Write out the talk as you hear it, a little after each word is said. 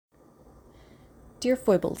Dear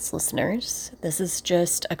Foibles listeners, this is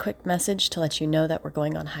just a quick message to let you know that we're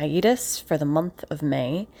going on hiatus for the month of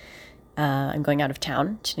May. I'm going out of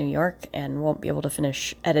town to New York and won't be able to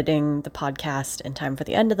finish editing the podcast in time for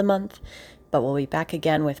the end of the month, but we'll be back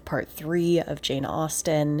again with part 3 of Jane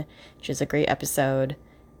Austen, which is a great episode,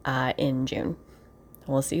 in June.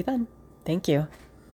 We'll see you then. Thank you.